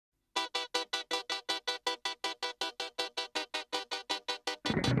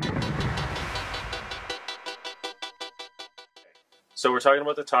So we're talking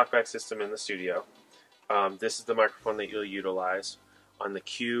about the Talkback system in the studio. This is the microphone that you'll utilize. On the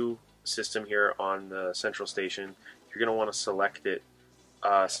Q system here on the central station, you're going to want to select it,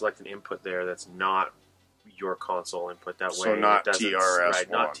 select an input there that's not your console input. That way, so not TRS1.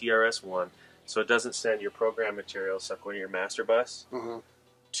 Right, not TRS1. So it doesn't send your program material, stuff going to your master bus,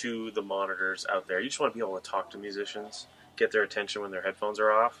 to the monitors out there. You just want to be able to talk to musicians, get their attention when their headphones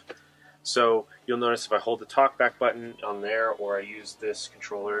are off. So you'll notice if I hold the talkback button on there, or I use this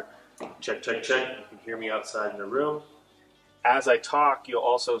controller, check, check, check, you can hear me outside in the room. As I talk, you'll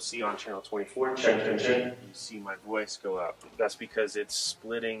also see on channel 24, check, check, check, you see my voice go up. That's because it's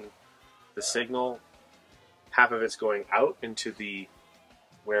splitting the signal. Half of it's going out into the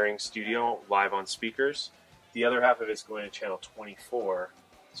Waring Studio live on speakers. The other half of it's going to channel 24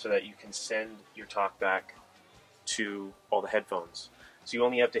 so that you can send your talkback to all the headphones. So you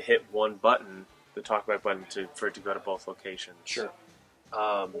only have to hit one button, the talkback button, for it to go to both locations. Sure.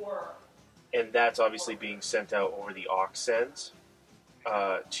 And that's obviously being sent out over the aux sends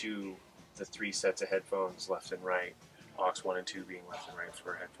to the 3 sets of headphones left and right. Aux 1 and 2 being left and right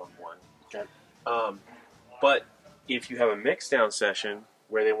for headphone 1. Okay. But if you have a mix-down session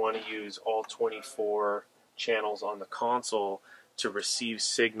where they want to use all 24 channels on the console to receive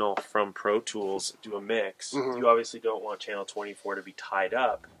signal from Pro Tools, do a mix, you obviously don't want channel 24 to be tied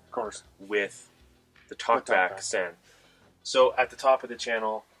up, of course, with the talkback send. So at the top of the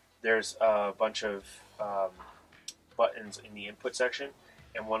channel, there's a bunch of buttons in the input section,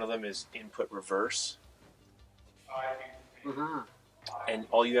 and one of them is input reverse. And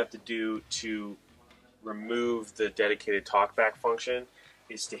all you have to do to remove the dedicated talkback function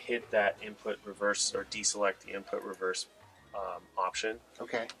is to hit that input reverse, or deselect the input reverse option.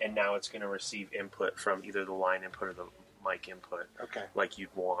 Okay. And now it's going to receive input from either the line input or the mic input, like you'd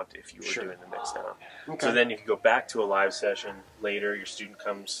want if you were doing the mix down. So then you can go back to a live session later, your student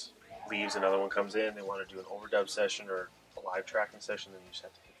leaves, another one comes in, they want to do an overdub session or a live tracking session, then you just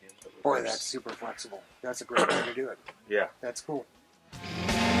have to hit the input reverse. Boy, that's super flexible. That's a great way to do it. Yeah. That's cool.